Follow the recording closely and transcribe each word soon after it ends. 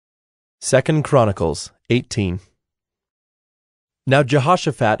2 Chronicles 18. Now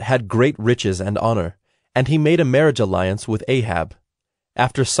Jehoshaphat had great riches and honor, and he made a marriage alliance with Ahab.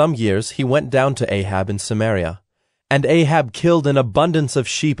 After some years he went down to Ahab in Samaria. And Ahab killed an abundance of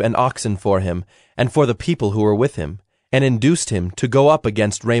sheep and oxen for him, and for the people who were with him, and induced him to go up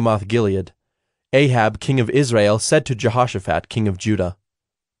against Ramoth-Gilead. Ahab, king of Israel, said to Jehoshaphat, king of Judah,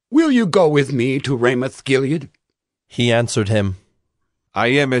 "Will you go with me to Ramoth-Gilead?" He answered him, I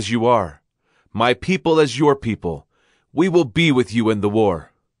am as you are, my people as your people. We will be with you in the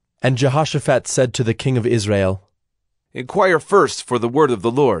war. And Jehoshaphat said to the king of Israel, Inquire first for the word of the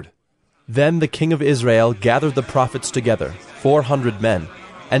Lord. Then the king of Israel gathered the prophets together, 400 men,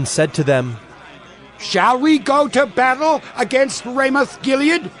 and said to them, "Shall we go to battle against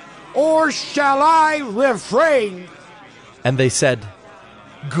Ramoth-Gilead, or shall I refrain?" And they said,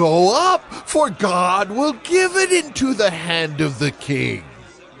 Go up, for God will give it into the hand of the king.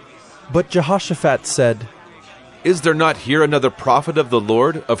 But Jehoshaphat said, Is there not here another prophet of the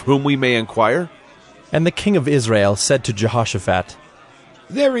Lord, of whom we may inquire? And the king of Israel said to Jehoshaphat,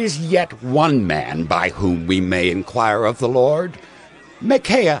 "There is yet one man by whom we may inquire of the Lord,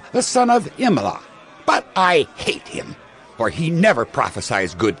 Micaiah the son of Imlah. But I hate him, for he never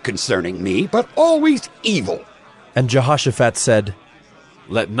prophesies good concerning me, but always evil." And Jehoshaphat said,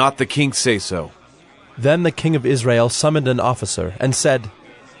 Let not the king say so. Then the king of Israel summoned an officer, and said,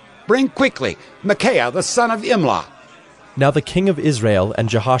 "Bring quickly Micaiah the son of Imlah." Now the king of Israel and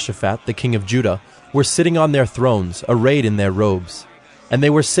Jehoshaphat the king of Judah were sitting on their thrones, arrayed in their robes. And they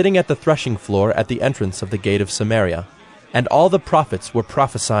were sitting at the threshing floor at the entrance of the gate of Samaria, and all the prophets were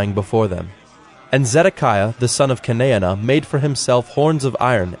prophesying before them. And Zedekiah the son of Chenaanah made for himself horns of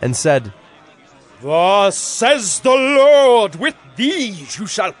iron, and said, Thus says the Lord, with these you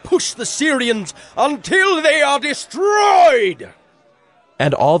shall push the Syrians until they are destroyed.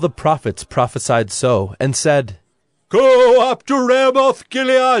 And all the prophets prophesied so, and said, Go up to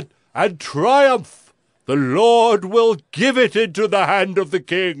Ramoth-Gilead and triumph. The Lord will give it into the hand of the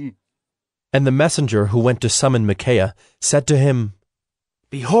king. And the messenger who went to summon Micaiah said to him,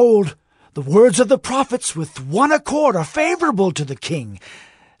 Behold, the words of the prophets with one accord are favorable to the king.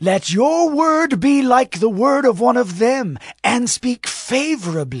 Let your word be like the word of one of them, and speak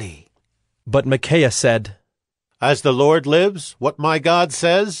favorably. But Micaiah said, As the Lord lives, what my God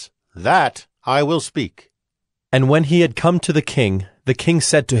says, that I will speak. And when he had come to the king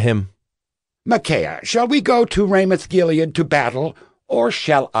said to him, "Micaiah, shall we go to Ramoth-Gilead to battle, or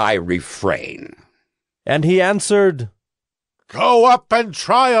shall I refrain?" And he answered, Go up and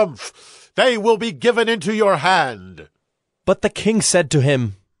triumph. They will be given into your hand. But the king said to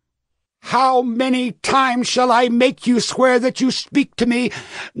him, "How many times shall I make you swear that you speak to me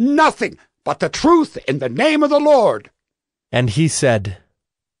nothing but the truth in the name of the Lord?" And he said,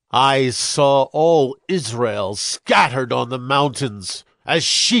 I saw all Israel scattered on the mountains, as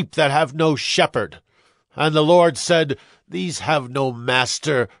sheep that have no shepherd. And the Lord said, These have no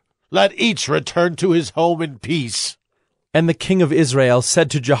master. Let each return to his home in peace. And the king of Israel said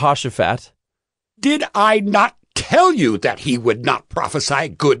to Jehoshaphat, "Did I not tell you that he would not prophesy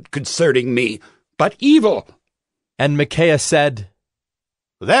good concerning me, but evil?" And Micaiah said,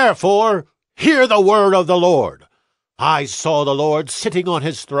 Therefore, hear the word of the Lord. I saw the Lord sitting on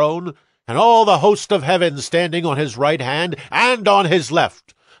his throne, and all the host of heaven standing on his right hand and on his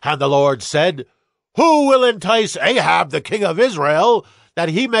left. And the Lord said, Who will entice Ahab the king of Israel, that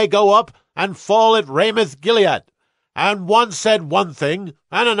he may go up and fall at Ramoth-Gilead? And one said one thing,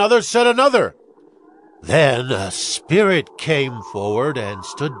 and another said another. Then a spirit came forward and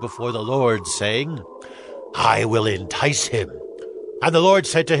stood before the Lord, saying, I will entice him. And the Lord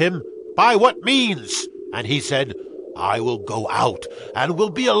said to him, By what means? And he said, I will go out, and will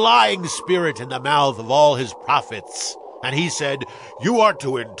be a lying spirit in the mouth of all his prophets. And he said, You are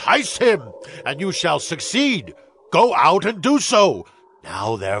to entice him, and you shall succeed. Go out and do so.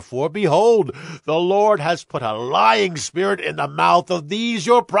 Now therefore, behold, the Lord has put a lying spirit in the mouth of these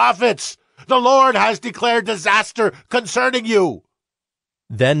your prophets. The Lord has declared disaster concerning you.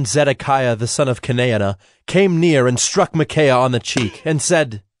 Then Zedekiah the son of Chenaanah came near and struck Micaiah on the cheek, and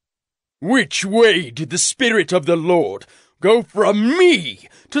said, Which way did the Spirit of the Lord go from me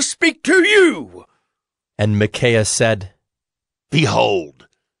to speak to you? And Micaiah said, Behold,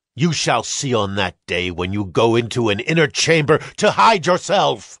 you shall see on that day when you go into an inner chamber to hide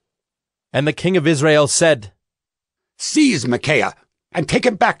yourself. And the king of Israel said, "Seize Micaiah, and take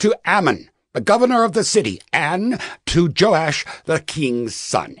him back to Ammon, the governor of the city, and to Joash the king's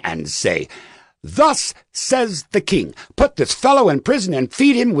son, and say, Thus says the king, put this fellow in prison and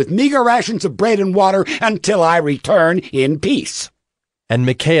feed him with meager rations of bread and water until I return in peace." And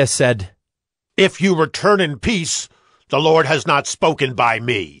Micaiah said, If you return in peace, the Lord has not spoken by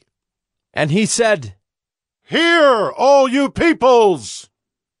me. And he said, Hear, all you peoples!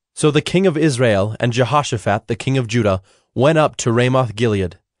 So the king of Israel and Jehoshaphat the king of Judah went up to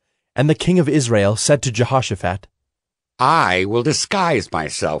Ramoth-Gilead. And the king of Israel said to Jehoshaphat, I will disguise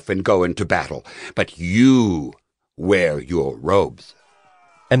myself and go into battle, but you wear your robes.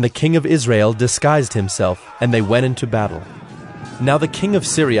 And the king of Israel disguised himself, and they went into battle. Now the king of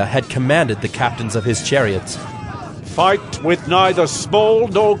Syria had commanded the captains of his chariots, Fight with neither small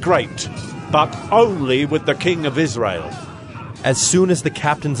nor great, but only with the king of Israel. As soon as the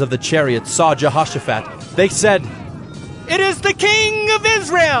captains of the chariots saw Jehoshaphat, they said, It is the king of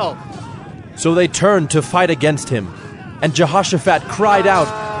Israel! So they turned to fight against him. And Jehoshaphat cried out,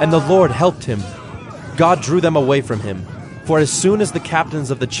 and the Lord helped him. God drew them away from him. For as soon as the captains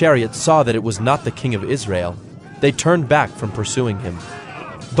of the chariots saw that it was not the king of Israel, they turned back from pursuing him.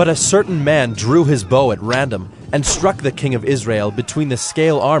 But a certain man drew his bow at random, and struck the king of Israel between the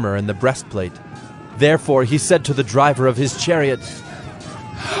scale armor and the breastplate. Therefore he said to the driver of his chariot,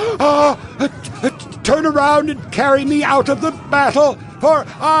 Turn around and carry me out of the battle, for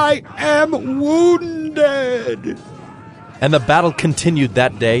I am wounded. And the battle continued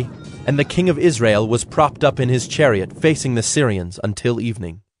that day, and the king of Israel was propped up in his chariot facing the Syrians until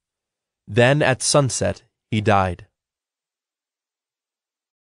evening. Then at sunset he died.